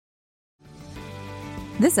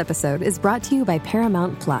This episode is brought to you by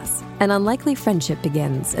Paramount Plus. An unlikely friendship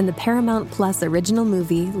begins in the Paramount Plus original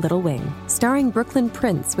movie Little Wing, starring Brooklyn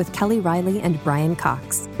Prince with Kelly Riley and Brian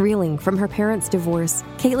Cox. Reeling from her parents' divorce,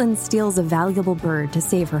 Caitlin steals a valuable bird to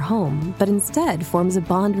save her home, but instead forms a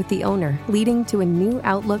bond with the owner, leading to a new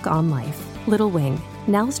outlook on life. Little Wing,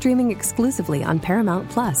 now streaming exclusively on Paramount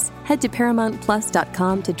Plus. Head to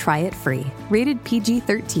ParamountPlus.com to try it free. Rated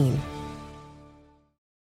PG-13.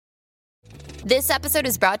 This episode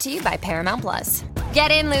is brought to you by Paramount Plus.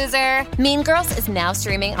 Get in, loser! Mean Girls is now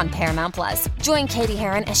streaming on Paramount Plus. Join Katie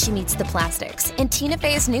Heron as she meets the plastics in Tina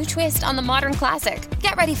Fey's new twist on the modern classic.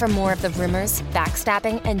 Get ready for more of the rumors,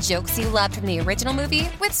 backstabbing, and jokes you loved from the original movie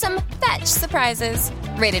with some fetch surprises.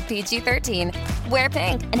 Rated PG-13. Wear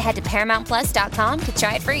pink and head to ParamountPlus.com to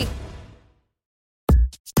try it free.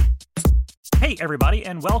 Hey, everybody,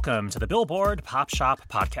 and welcome to the Billboard Pop Shop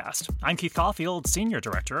Podcast. I'm Keith Caulfield, Senior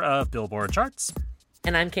Director of Billboard Charts.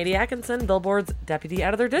 And I'm Katie Atkinson, Billboard's Deputy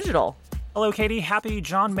Editor Digital. Hello, Katie. Happy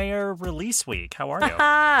John Mayer release week. How are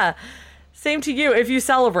you? Same to you. If you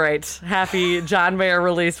celebrate, happy John Mayer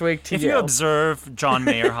release week to you. If you observe John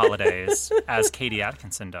Mayer holidays, as Katie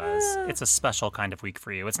Atkinson does, it's a special kind of week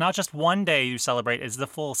for you. It's not just one day you celebrate, it's the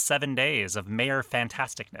full 7 days of Mayer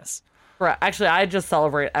fantasticness. Right. Actually, I just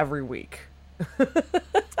celebrate every week.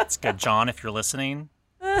 That's good, John, if you're listening.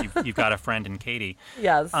 You've got a friend in Katie.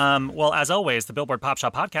 Yes. Well, as always, the Billboard Pop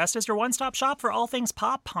Shop Podcast is your one-stop shop for all things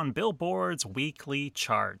pop on Billboard's weekly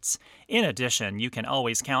charts. In addition, you can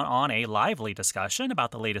always count on a lively discussion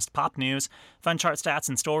about the latest pop news, fun chart stats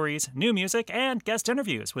and stories, new music, and guest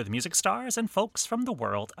interviews with music stars and folks from the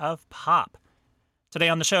world of pop. Today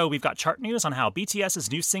on the show, we've got chart news on how BTS's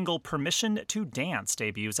new single Permission to Dance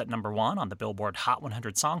debuts at number 1 on the Billboard Hot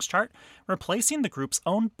 100 Songs chart, replacing the group's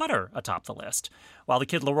own Butter atop the list, while The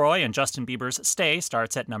Kid Laroi and Justin Bieber's Stay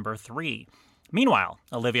starts at number 3. Meanwhile,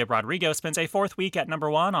 Olivia Rodrigo spends a 4th week at number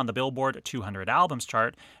 1 on the Billboard 200 Albums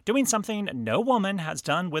chart, doing something no woman has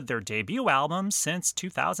done with their debut album since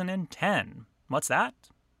 2010. What's that?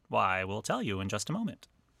 Why, we'll tell you in just a moment.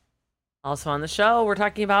 Also on the show, we're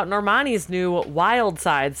talking about Normani's new Wild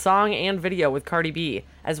Side song and video with Cardi B,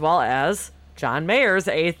 as well as John Mayer's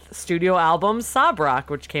 8th studio album,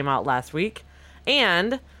 Sabrock, which came out last week.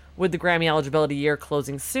 And with the Grammy eligibility year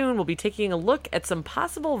closing soon, we'll be taking a look at some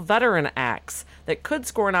possible veteran acts that could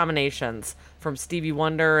score nominations, from Stevie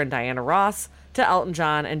Wonder and Diana Ross to Elton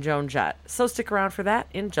John and Joan Jett. So stick around for that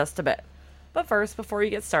in just a bit. But first, before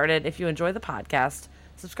you get started, if you enjoy the podcast,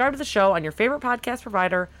 subscribe to the show on your favorite podcast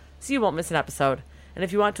provider so you won't miss an episode. And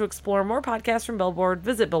if you want to explore more podcasts from Billboard,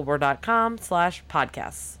 visit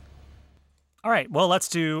billboard.com/podcasts. All right, well, let's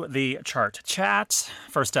do the chart chat.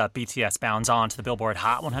 First up, BTS bounds on to the Billboard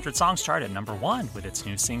Hot 100 Songs chart at number 1 with its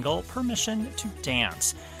new single, Permission to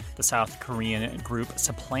Dance. The South Korean group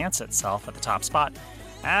supplants itself at the top spot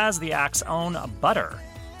as the act's own Butter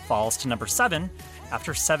falls to number 7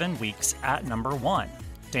 after 7 weeks at number 1.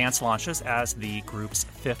 Dance launches as the group's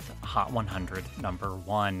 5th Hot 100 number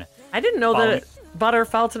 1. I didn't know that Butter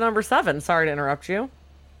fell to number 7. Sorry to interrupt you.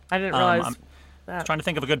 I didn't realize that. I'm trying to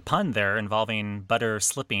think of a good pun there involving butter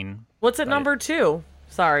slipping. What's at number 2?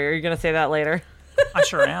 Sorry, are you going to say that later? I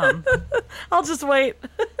sure am. I'll just wait.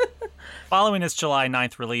 Following its July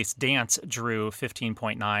 9th release, Dance drew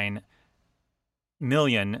 15.9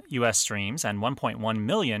 million U.S. streams and 1.1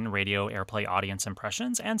 million radio airplay audience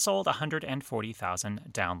impressions and sold 140,000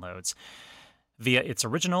 downloads via its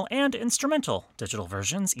original and instrumental digital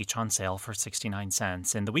versions, each on sale for 69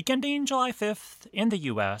 cents in the week ending July 5th in the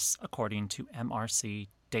U.S., according to MRC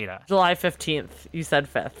data. July 15th. You said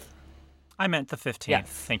 5th. I meant the 15th. Yes.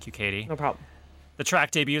 Thank you, Katie. No problem. The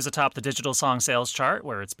track debuts atop the digital song sales chart,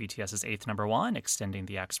 where it's BTS's 8th number 1, extending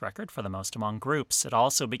the act's record for the most among groups. It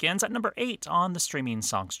also begins at number 8 on the streaming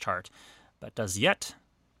songs chart, but does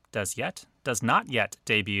not yet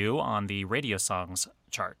debut on the radio songs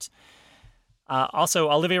chart.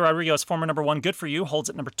 Also, Olivia Rodrigo's former number 1, Good For You, holds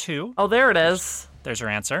at number 2. Oh, there it is. There's your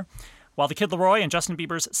answer. While The Kid Laroi and Justin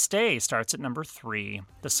Bieber's Stay starts at number 3.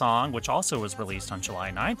 The song, which also was released on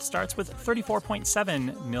July 9th, starts with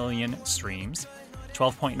 34.7 million streams,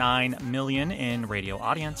 12.9 million in radio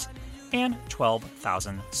audience, and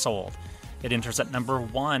 12,000 sold. It enters at number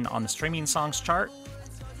 1 on the streaming songs chart,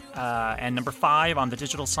 and number 5 on the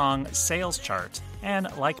digital song sales chart. And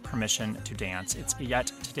like Permission to Dance, it's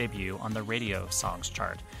yet to debut on the radio songs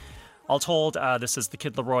chart. All told, this is The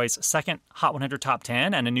Kid Laroi's 2nd Hot 100 Top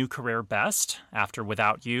 10 and a new career best after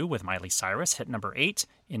Without You with Miley Cyrus hit number 8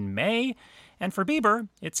 in May. And for Bieber,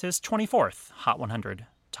 it's his 24th Hot 100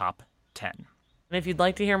 Top 10. And if you'd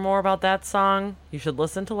like to hear more about that song, you should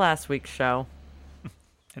listen to last week's show.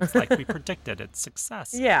 It's like we predicted. It's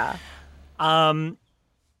success. Yeah.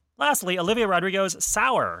 Lastly, Olivia Rodrigo's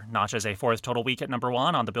Sour notches a fourth total week at number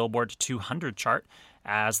 1 on the Billboard 200 chart,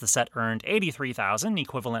 as the set earned 83,000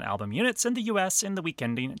 equivalent album units in the U.S. in the week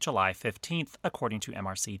ending July 15th, according to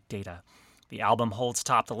MRC data. The album holds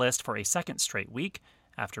atop the list for a second straight week,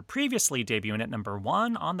 after previously debuting at number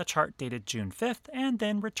 1 on the chart dated June 5th, and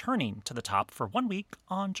then returning to the top for 1 week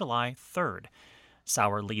on July 3rd.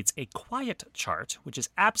 Sour leads a quiet chart, which is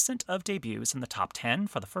absent of debuts in the top 10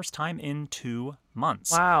 for the first time in 2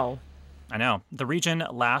 months. Wow. I know. The region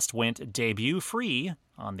last went debut-free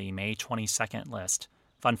on the May 22nd list.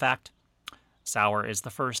 Fun fact, Sour is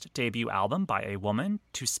the first debut album by a woman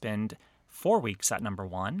to spend 4 weeks at number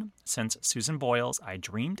 1 since Susan Boyle's I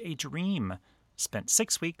Dreamed a Dream spent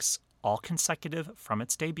 6 weeks, all consecutive from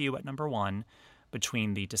its debut at number 1,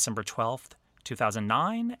 between the December 12th,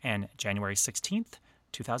 2009 and January 16th,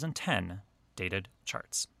 2010 dated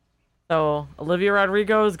charts. So Olivia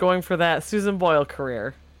Rodrigo is going for that Susan Boyle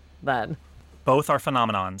career then. Both are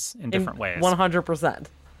phenomenons in different ways. 100%.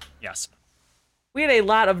 Yes. We had a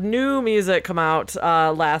lot of new music come out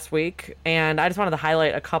last week, and I just wanted to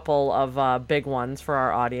highlight a couple of big ones for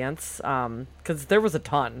our audience, because there was a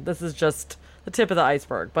ton. This is just the tip of the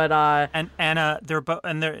iceberg. But and they're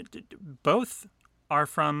both are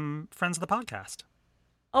from friends of the podcast.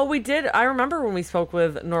 Oh, we did. I remember when we spoke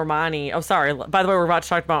with Normani. Oh, sorry. By the way, we're about to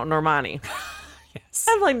talk about Normani. Yes.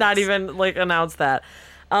 I've not even announced that.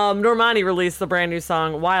 Normani released the brand new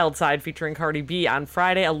song Wild Side featuring Cardi B on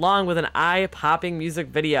Friday, along with an eye-popping music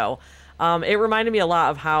video. It reminded me a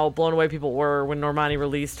lot of how blown away people were when Normani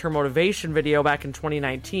released her motivation video back in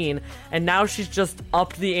 2019, and now she's just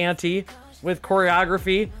upped the ante with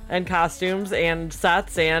choreography and costumes and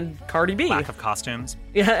sets and Cardi B. Lack of costumes.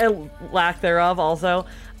 Yeah, and lack thereof also.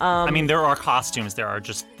 I mean, there are costumes. They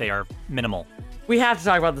are minimal. We have to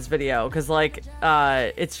talk about this video because,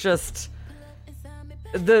 it's just...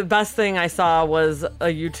 The best thing I saw was a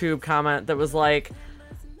YouTube comment that was like,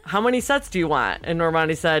 how many sets do you want? And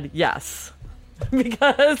Normani said, yes.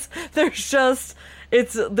 Because there's just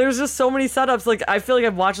so many setups. Like, I feel like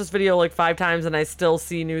I've watched this video 5 times and I still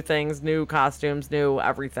see new things, new costumes, new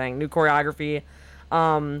everything, new choreography.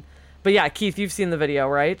 But yeah, Keith, you've seen the video,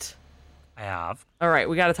 right? I have. All right,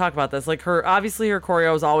 we got to talk about this. Obviously her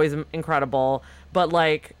choreo is always incredible, but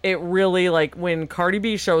it really, when Cardi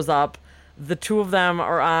B shows up, the two of them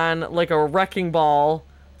are on a wrecking ball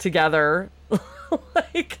together.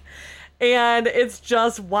 And it's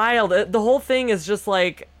just wild. The whole thing is just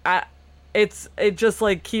it just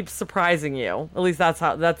keeps surprising you. At least that's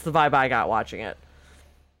the vibe I got watching it.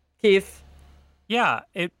 Keith? Yeah,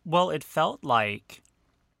 it felt like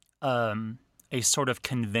a sort of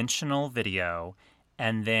conventional video,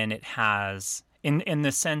 and then it has in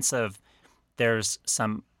the sense of there's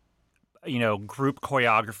some group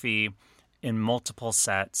choreography in multiple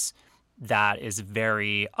sets that is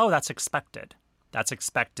very, that's expected. That's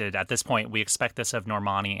expected. At this point, we expect this of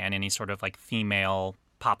Normani and any sort of female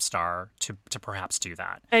pop star to perhaps do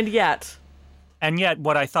that. And yet,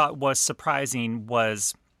 what I thought was surprising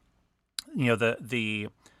was, the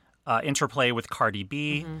interplay with Cardi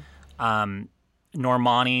B,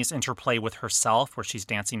 Normani's interplay with herself, where she's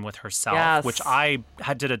dancing with herself, yes. which I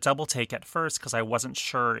did a double take at first because I wasn't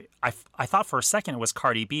sure. I thought for a second it was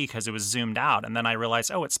Cardi B because it was zoomed out, and then I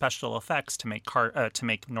realized, it's special effects to make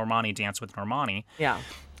Normani dance with Normani. Yeah.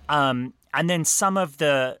 And then some of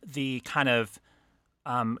the kind of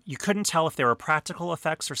you couldn't tell if they were practical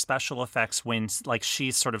effects or special effects when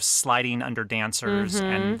she's sort of sliding under dancers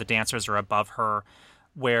and the dancers are above her,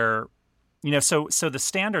 where. So the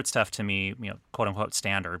standard stuff to me, quote unquote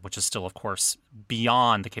standard, which is still, of course,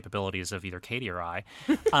 beyond the capabilities of either Katie or I,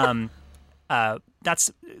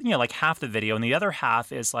 that's, half the video. And the other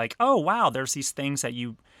half is oh, wow, there's these things that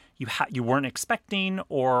you weren't expecting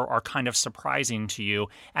or are kind of surprising to you.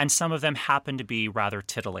 And some of them happen to be rather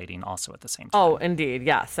titillating also at the same time. Oh, indeed.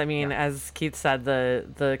 Yes. I mean, as Keith said,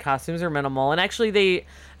 the costumes are minimal. And actually,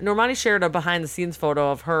 Normani shared a behind the scenes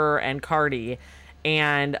photo of her and Cardi.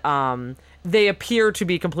 And they appear to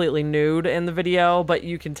be completely nude in the video, but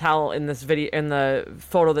you can tell in the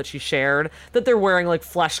photo that she shared, that they're wearing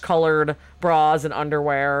flesh-colored bras and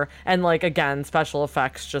underwear, and again, special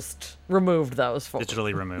effects just removed those photos.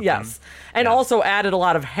 Digitally removed yes. them. And also added a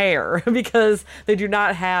lot of hair because they do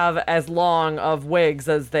not have as long of wigs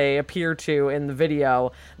as they appear to in the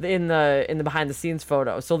video, in the behind the scenes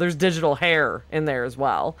photo. So there's digital hair in there as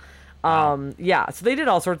well. Wow. So they did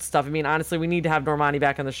all sorts of stuff. I mean, honestly, we need to have Normani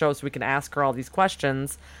back on the show so we can ask her all these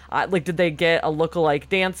questions. Did they get a lookalike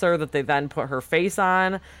dancer that they then put her face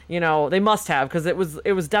on? They must have, because it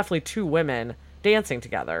was definitely two women dancing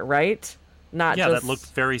together, right? Not Yeah, just that looked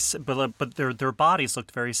very, but their bodies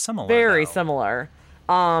looked very similar. very though. similar.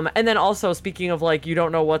 And then also, speaking of like, you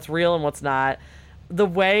don't know what's real and what's not, the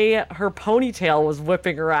way her ponytail was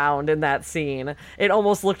whipping around in that scene, it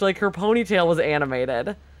almost looked like her ponytail was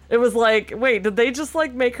animated. It was like, wait, did they just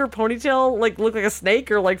like make her ponytail like look like a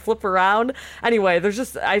snake or like flip around? Anyway, there's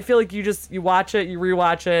just, I feel like you watch it, you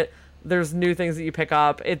rewatch it, there's new things that you pick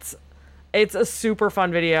up. It's a super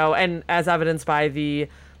fun video, and as evidenced by the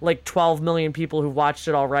like 12 million people who watched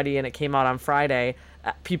it already, and it came out on Friday,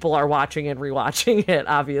 people are watching and rewatching it,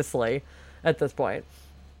 obviously, at this point.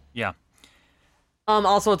 Yeah.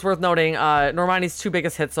 Also, it's worth noting, Normani's two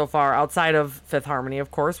biggest hits so far, outside of Fifth Harmony, of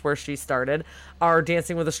course, where she started, are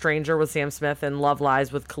Dancing with a Stranger with Sam Smith and Love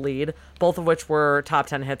Lies with Khalid, both of which were top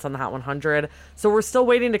 10 hits on the Hot 100. So we're still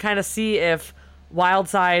waiting to kind of see if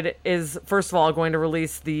Wildside is, first of all, going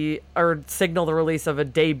to signal the release of a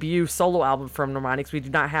debut solo album from Normani, because we do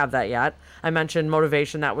not have that yet. I mentioned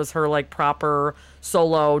Motivation, that was her like proper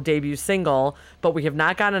solo debut single, but we have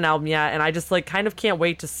not gotten an album yet, and I just like kind of can't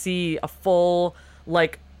wait to see a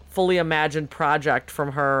fully imagined project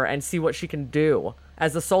from her and see what she can do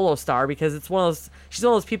as a solo star, because she's one of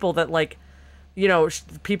those people that like, you know,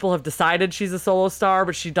 people have decided she's a solo star,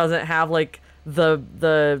 but she doesn't have like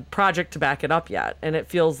the project to back it up yet, and it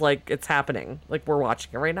feels like it's happening, like we're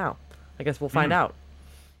watching it right now. I guess we'll find out.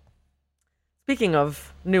 Speaking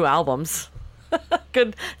of new albums,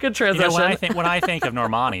 good transition. When I think of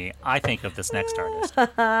Normani, I think of this next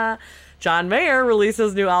artist. John Mayer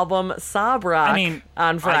releases new album Sob Rock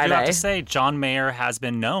on Friday. I do have to say, John Mayer has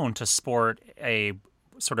been known to sport a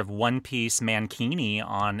sort of one-piece mankini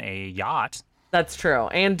on a yacht. That's true.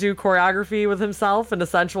 And do choreography with himself in a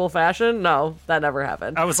sensual fashion? No, that never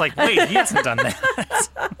happened. I was like, wait, he hasn't done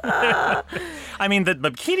that. I mean, the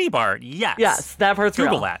bikini part, yes. Yes, that part's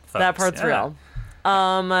Google real. that, folks. That part's real.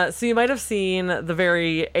 So you might have seen the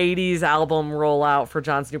very 80s album rollout for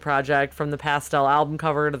John's new project, from the pastel album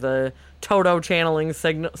cover to the Toto channeling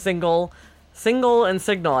single and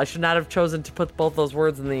signal. I should not have chosen to put both those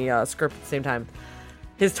words in the script at the same time.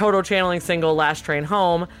 His Toto channeling single, Last Train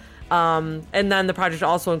Home. And then the project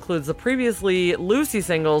also includes the previously Lucy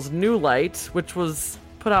singles, New Light, which was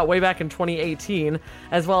put out way back in 2018,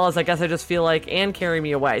 as well as I Guess I Just Feel Like and Carry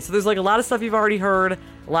Me Away. So there's like a lot of stuff you've already heard,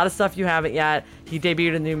 a lot of stuff you haven't yet. He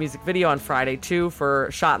debuted a new music video on Friday too for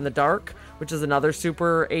Shot in the Dark, which is another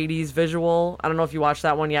super 80s visual. I don't know if you watched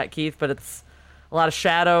that one yet, Keith, but it's a lot of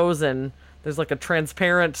shadows, and there's like a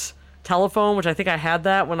transparent telephone, which I think I had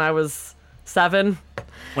that when I was 7.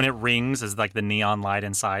 When it rings, is like the neon light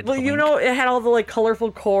inside. Well, you know, it had all the like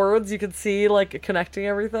colorful cords you could see like connecting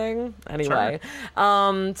everything. Anyway,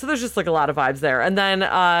 so there's just like a lot of vibes there. And then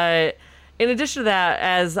in addition to that,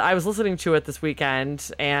 as I was listening to it this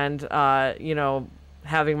weekend, and you know,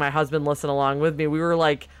 having my husband listen along with me, we were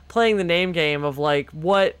like playing the name game of like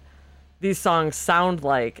what these songs sound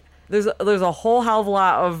like. There's a whole hell of a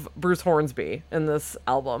lot of Bruce Hornsby in this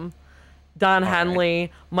album. Don Henley,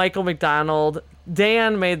 right. Michael McDonald.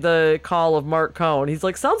 Dan made the call of Mark Cohn. He's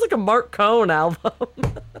like, sounds like a Mark Cohn album.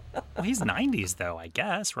 Well, he's 90s though, I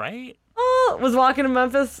guess, right? Was Walking in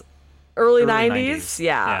Memphis early 90s?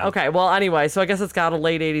 Yeah. Okay. Well, anyway, so I guess it's got a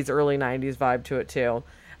late 80s, early 90s vibe to it too.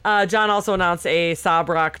 John also announced a Sob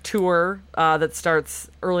Rock tour that starts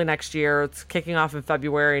early next year. It's kicking off in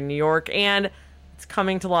February in New York, and it's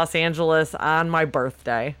coming to Los Angeles on my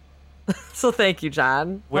birthday. So thank you,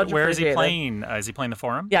 John. Where is he playing? Is he playing the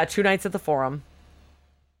Forum? Yeah, 2 nights at the Forum.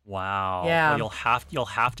 Wow. Yeah. Well, you'll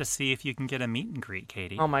have to see if you can get a meet and greet,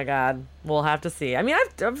 Katie. Oh my God, we'll have to see. I mean,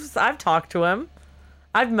 I've talked to him.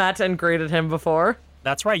 I've met and greeted him before.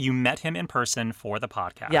 That's right. You met him in person for the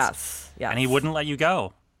podcast. Yes. And he wouldn't let you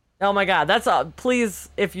go. Oh my God, please,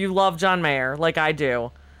 if you love John Mayer like I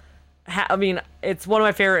do. I mean, it's one of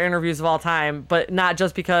my favorite interviews of all time, but not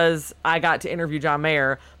just because I got to interview John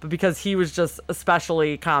Mayer, but because he was just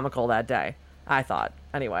especially comical that day, I thought.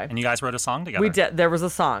 Anyway. And you guys wrote a song together. We did. There was a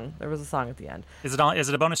song at the end. Is it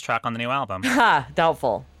a bonus track on the new album?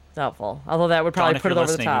 Doubtful. Although that would probably John, put it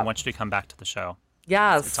over the top. We want you to come back to the show.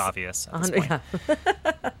 Yes. It's obvious at this point.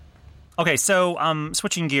 Yeah. Okay, so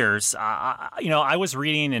switching gears, I was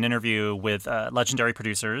reading an interview with legendary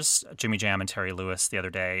producers Jimmy Jam and Terry Lewis the other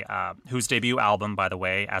day, whose debut album, by the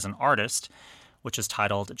way, as an artist, which is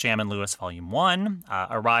titled Jam and Lewis Volume 1,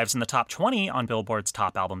 arrives in the top 20 on Billboard's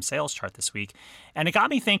top album sales chart this week. And it got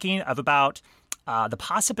me thinking of about the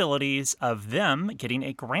possibilities of them getting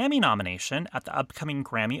a Grammy nomination at the upcoming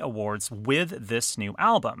Grammy Awards with this new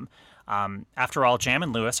album. After all, Jam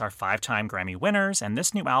and Lewis are 5-time Grammy winners, and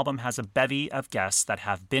this new album has a bevy of guests that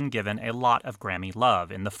have been given a lot of Grammy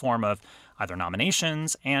love in the form of either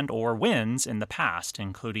nominations and or wins in the past,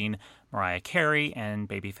 including Mariah Carey and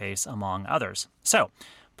Babyface, among others. So,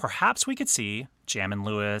 perhaps we could see Jam and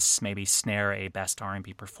Lewis maybe snare a Best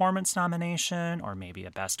R&B Performance nomination, or maybe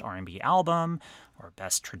a Best R&B Album, or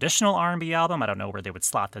Best Traditional R&B Album. I don't know where they would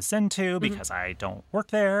slot this into because I don't work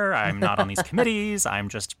there. I'm not on these committees. I'm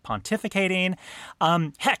just pontificating.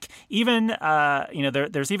 Heck, even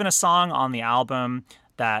there's even a song on the album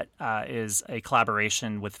that is a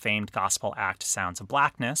collaboration with famed gospel act Sounds of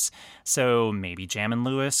Blackness. So maybe Jam and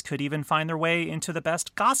Lewis could even find their way into the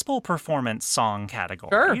Best Gospel Performance Song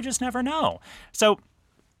category. Sure. You just never know. So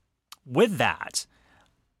with that,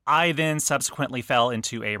 I then subsequently fell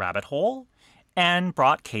into a rabbit hole and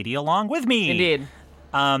brought Katie along with me. Indeed.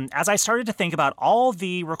 As I started to think about all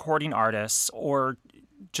the recording artists, or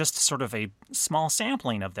just sort of a small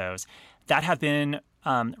sampling of those, that have been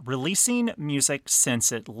releasing music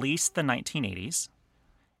since at least the 1980s,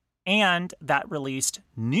 and that released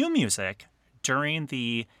new music during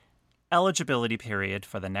the eligibility period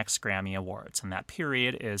for the next Grammy Awards. And that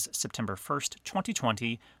period is September 1st,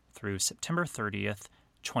 2020 through September 30th,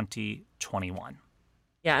 2021.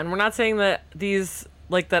 Yeah, and we're not saying that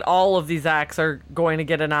that all of these acts are going to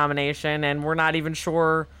get a nomination, and we're not even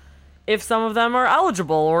sure if some of them are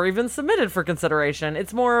eligible or even submitted for consideration.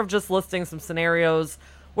 It's more of just listing some scenarios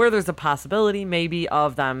where there's a possibility maybe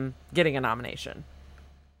of them getting a nomination.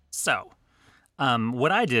 So,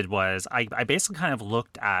 what I did was I basically kind of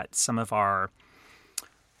looked at some of our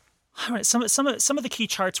some of the key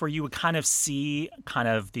charts where you would kind of see kind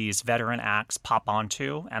of these veteran acts pop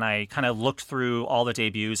onto, and I kind of looked through all the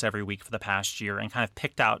debuts every week for the past year and kind of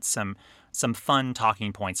picked out some fun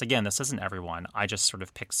talking points. Again, this isn't everyone. I just sort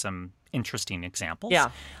of picked some interesting examples. Yeah.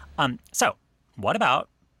 So, what about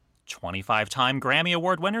 25-time Grammy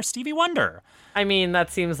Award winner Stevie Wonder? I mean,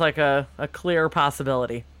 that seems like a clear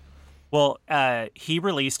possibility. Well, he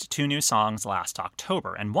released 2 new songs last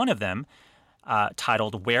October, and one of them,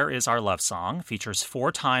 titled Where Is Our Love Song, features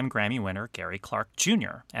 4-time Grammy winner Gary Clark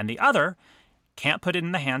Jr., and the other, Can't Put It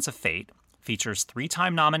in the Hands of Fate, features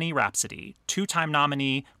 3-time nominee Rhapsody, 2-time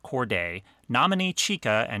nominee Corday, nominee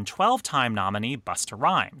Chica, and 12-time nominee Busta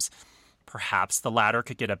Rhymes. Perhaps the latter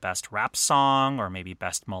could get a Best Rap Song or maybe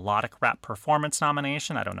Best Melodic Rap Performance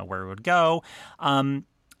nomination. I don't know where it would go. And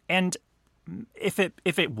if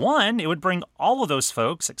it won, it would bring all of those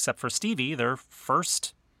folks, except for Stevie, their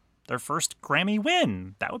first Grammy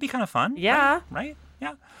win. That would be kind of fun. Yeah. Right?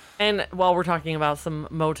 Yeah. And while we're talking about some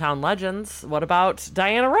Motown legends, what about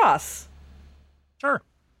Diana Ross? Sure.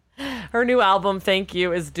 Her new album, Thank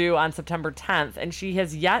You, is due on September 10th, and she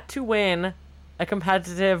has yet to win a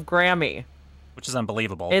competitive Grammy. Which is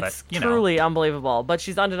unbelievable. It's truly unbelievable, but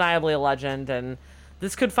she's undeniably a legend, and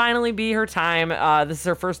this could finally be her time. This is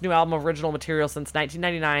her first new album of original material since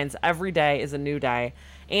 1999's Every Day is a New Day,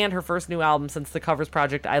 and her first new album since the covers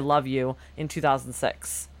project I Love You in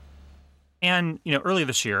 2006. And, earlier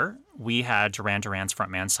this year, we had Duran Duran's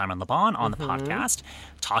frontman Simon Le Bon on the podcast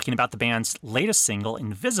talking about the band's latest single,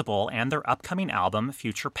 Invisible, and their upcoming album,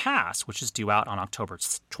 Future Past, which is due out on October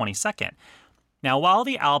 22nd. Now, while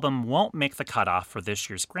the album won't make the cutoff for this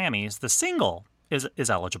year's Grammys, the single is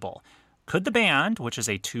eligible. Could the band, which is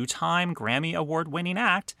a 2-time Grammy Award-winning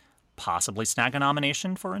act, possibly snag a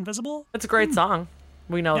nomination for Invisible? It's a great song.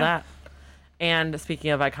 We know that. And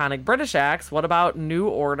speaking of iconic British acts, what about New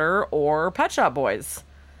Order or Pet Shop Boys?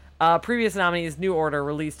 Previous nominees New Order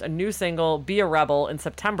released a new single, Be a Rebel, in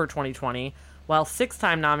September 2020, while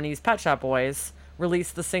 6-time nominees Pet Shop Boys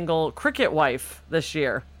released the single Cricket Wife this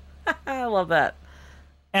year. I love that.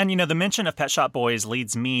 And, the mention of Pet Shop Boys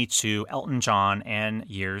leads me to Elton John and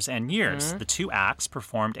Years and Years. The 2 acts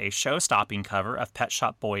performed a show-stopping cover of Pet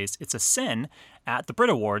Shop Boys' It's a Sin at the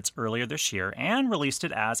Brit Awards earlier this year and released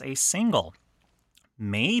it as a single.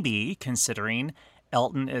 Maybe, considering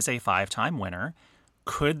Elton is a 5-time winner,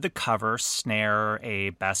 could the cover snare a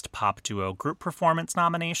Best Pop Duo Group Performance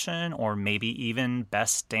nomination, or maybe even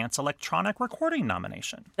Best Dance Electronic Recording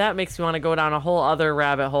nomination? That makes me want to go down a whole other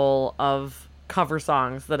rabbit hole of cover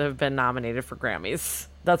songs that have been nominated for Grammys.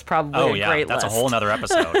 That's probably a great that's list. A whole nother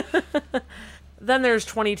episode. Then there's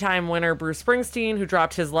 20-time winner Bruce Springsteen, who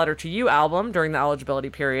dropped his Letter to You album during the eligibility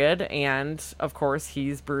period, and, of course,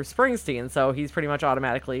 he's Bruce Springsteen, so he's pretty much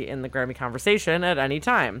automatically in the Grammy conversation at any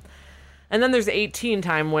time. And then there's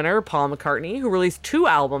 18-time winner Paul McCartney, who released 2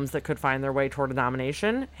 albums that could find their way toward a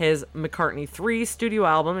nomination, his McCartney 3 studio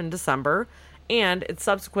album in December, and its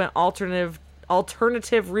subsequent alternative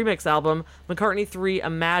remix album, McCartney 3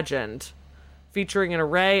 Imagined, featuring an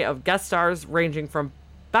array of guest stars ranging from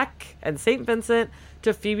Beck and St. Vincent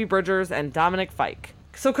to Phoebe Bridgers and Dominic Fike.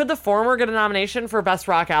 So could the former get a nomination for Best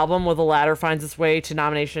Rock Album, while the latter finds its way to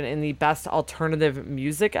nomination in the Best Alternative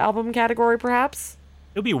Music Album category, perhaps?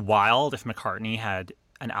 It would be wild if McCartney had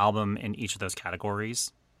an album in each of those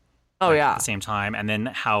categories. Oh, yeah. At the same time. And then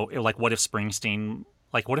what if Springsteen,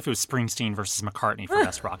 what if it was Springsteen versus McCartney for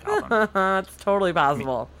Best Rock Album? It's totally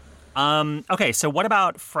possible. Okay, so what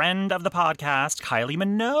about friend of the podcast, Kylie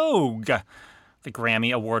Minogue? The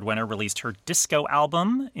Grammy Award winner released her disco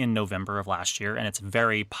album in November of last year, and it's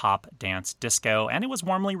very pop dance disco, and it was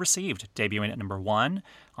warmly received, debuting at number 1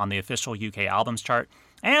 on the official UK albums chart,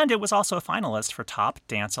 and it was also a finalist for Top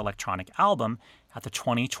Dance Electronic Album at the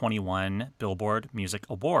 2021 Billboard Music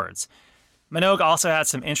Awards. Minogue also had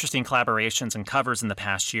some interesting collaborations and covers in the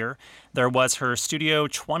past year. There was her Studio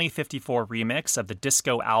 2054 remix of the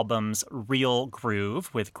disco album's Real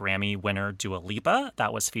Groove with Grammy winner Dua Lipa.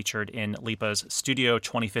 That was featured in Lipa's Studio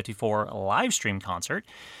 2054 live stream concert.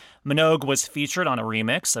 Minogue was featured on a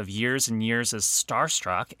remix of Years and Years'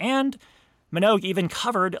 Starstruck, and Minogue even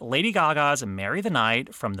covered Lady Gaga's Marry the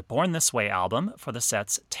Night from the Born This Way album for the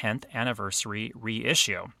set's 10th anniversary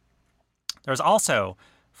reissue. There's also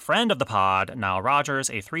friend of the pod, Nile Rodgers,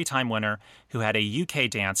 a 3-time winner who had a UK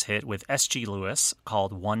dance hit with S.G. Lewis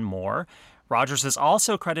called One More. Rodgers is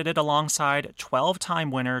also credited alongside 12-time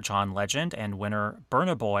winner John Legend and winner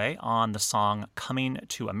Burna Boy on the song Coming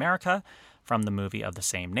to America from the movie of the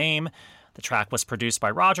same name. The track was produced by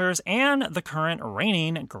Rodgers and the current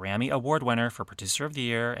reigning Grammy Award winner for Producer of the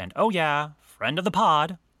Year and, oh yeah, friend of the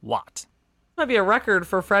pod, Watt. Might be a record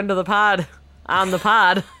for friend of the pod on the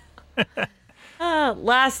pod.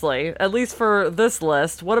 Lastly, at least for this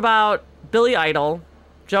list, what about Billy Idol,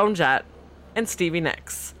 Joan Jett, and Stevie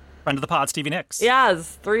Nicks? Friend of the pod, Stevie Nicks.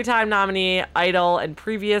 Yes, 3-time nominee Idol and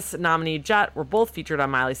previous nominee Jett were both featured on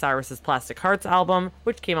Miley Cyrus's Plastic Hearts album,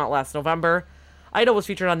 which came out last November. Idol was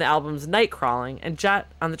featured on the album's Night Crawling, and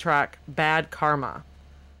Jett on the track Bad Karma.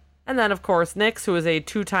 And then, of course, Nicks, who is a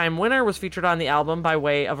 2-time winner, was featured on the album by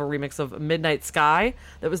way of a remix of Midnight Sky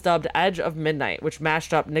that was dubbed Edge of Midnight, which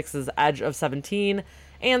mashed up Nicks' Edge of 17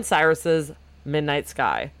 and Cyrus's Midnight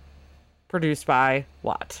Sky, produced by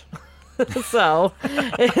Watt. So,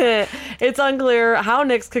 it's unclear how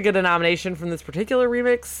Nicks could get a nomination from this particular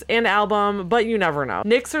remix and album, but you never know.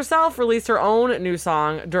 Nicks herself released her own new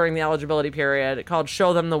song during the eligibility period called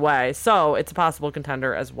Show Them the Way, so it's a possible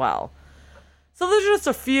contender as well. So there's just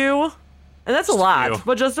a few, and that's a lot,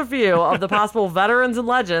 but just a few of the possible veterans and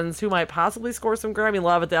legends who might possibly score some Grammy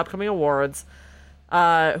love at the upcoming awards.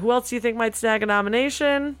 Who else do you think might snag a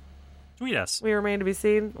nomination? Tweet us. We remain to be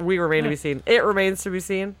seen. We remain to be seen. It remains to be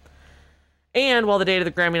seen. And while the date of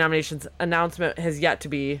the Grammy nominations announcement has yet to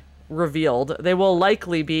be revealed, they will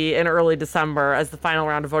likely be in early December as the final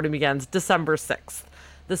round of voting begins December 6th.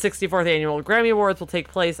 The 64th Annual Grammy Awards will take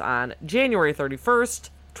place on January 31st,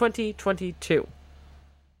 2022.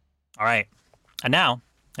 All right. And now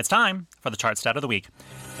it's time for the chart stat of the week.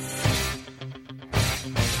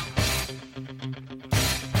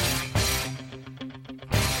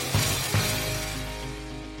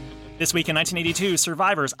 This week in 1982,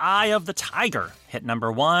 Survivor's Eye of the Tiger hit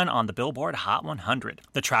number 1 on the Billboard Hot 100.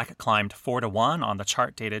 The track climbed 4 to 1 on the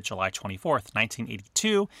chart dated July 24th,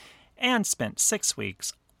 1982, and spent 6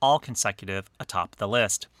 weeks, all consecutive, atop the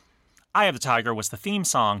list. Eye of the Tiger was the theme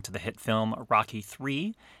song to the hit film Rocky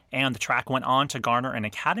III, and the track went on to garner an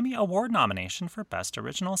Academy Award nomination for Best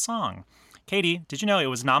Original Song. Katie, did you know it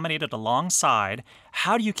was nominated alongside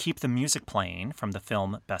How Do You Keep the Music Playing from the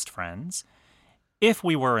film Best Friends, If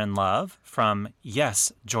We Were in Love from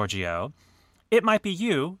Yes, Giorgio, It Might Be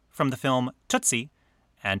You from the film Tootsie,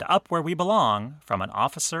 and Up Where We Belong from An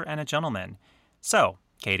Officer and a Gentleman. So,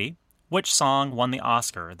 Katie, which song won the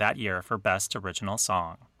Oscar that year for Best Original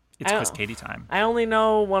Song? It's Quiz Katie time. I only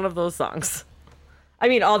know one of those songs. I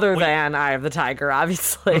mean, other than Eye of the Tiger,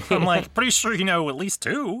 obviously. I'm pretty sure you know at least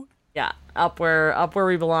 2. Yeah, Up Where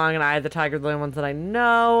We Belong and Eye of the Tiger are the only ones that I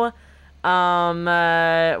know.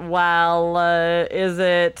 Is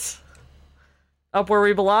it Up Where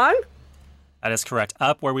We Belong? That is correct.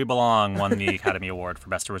 Up Where We Belong won the Academy Award for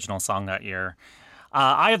Best Original Song that year.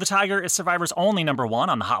 Eye of the Tiger is Survivor's only number 1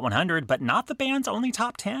 on the Hot 100, but not the band's only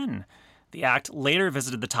top 10. The act later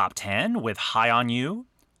visited the top 10 with High on You,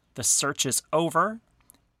 The Search is Over,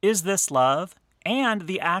 Is This Love, and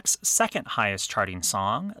the act's second highest charting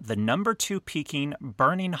song, the number 2 peaking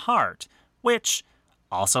Burning Heart, which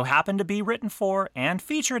also happened to be written for and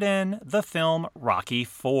featured in the film Rocky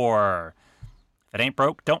IV. If it ain't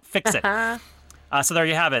broke, don't fix it. So there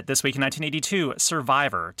you have it. This week in 1982,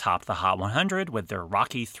 Survivor topped the Hot 100 with their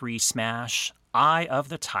Rocky III smash, Eye of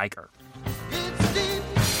the Tiger.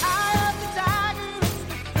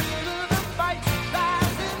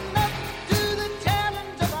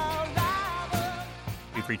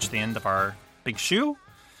 We've reached the end of our big shoe.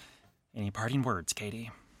 Any parting words,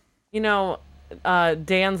 Katie? You know,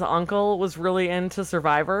 Dan's uncle was really into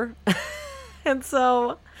Survivor. And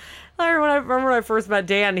so I remember when I first met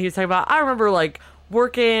Dan, he was talking about, I remember like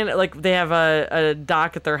working, like they have a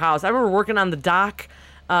dock at their house. I remember working on the dock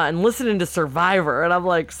and listening to Survivor. And I'm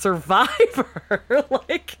like, Survivor?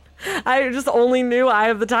 Like, I just only knew Eye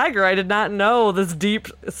of the Tiger. I did not know this deep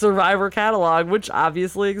Survivor catalog, which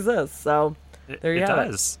obviously exists. So there you have it.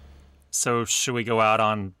 It does. So should we go out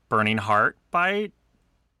on Burning Heart by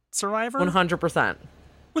Survivor? 100%.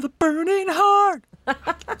 With a burning heart.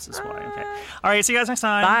 This is why. Okay. All right. See you guys next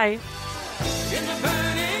time. Bye. In the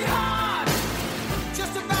burning heart,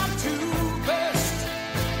 just about to burst.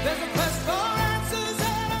 There's a quest for answers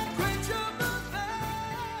and a quenchable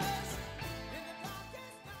thirst. In the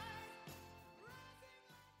darkest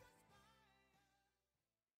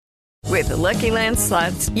night. With the Lucky Land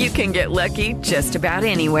Slots, you can get lucky just about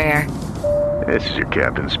anywhere. This is your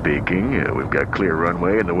captain speaking. We've got clear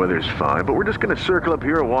runway and the weather's fine, but we're just going to circle up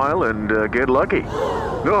here a while and get lucky.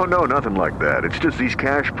 No, nothing like that. It's just these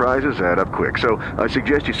cash prizes add up quick. So I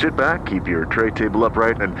suggest you sit back, keep your tray table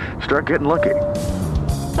upright, and start getting lucky.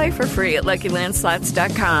 Play for free at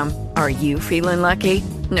LuckyLandSlots.com. Are you feeling lucky?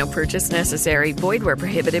 No purchase necessary. Void where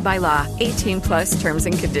prohibited by law. 18+ terms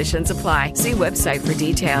and conditions apply. See website for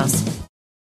details.